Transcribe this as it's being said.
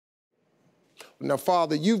Now,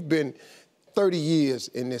 Father, you've been 30 years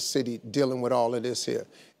in this city dealing with all of this here.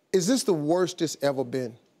 Is this the worst it's ever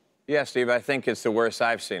been? Yeah, Steve, I think it's the worst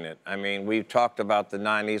I've seen it. I mean, we've talked about the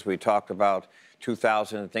 90s, we talked about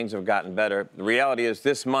 2000, and things have gotten better. The reality is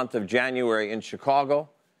this month of January in Chicago,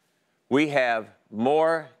 we have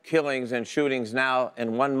more killings and shootings now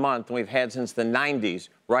in 1 month than we've had since the 90s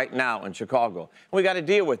right now in Chicago. And we got to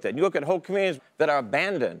deal with it. You look at whole communities that are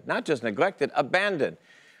abandoned, not just neglected, abandoned.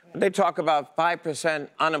 They talk about 5%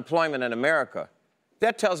 unemployment in America.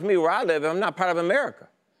 That tells me where I live, I'm not part of America.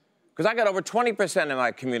 Because I got over 20% in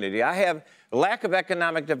my community. I have lack of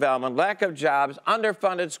economic development, lack of jobs,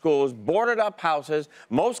 underfunded schools, boarded up houses,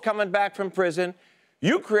 most coming back from prison.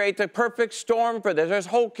 You create the perfect storm for this. There's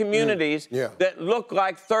whole communities that look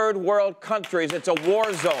like third world countries. It's a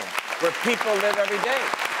war zone where people live every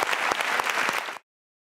day.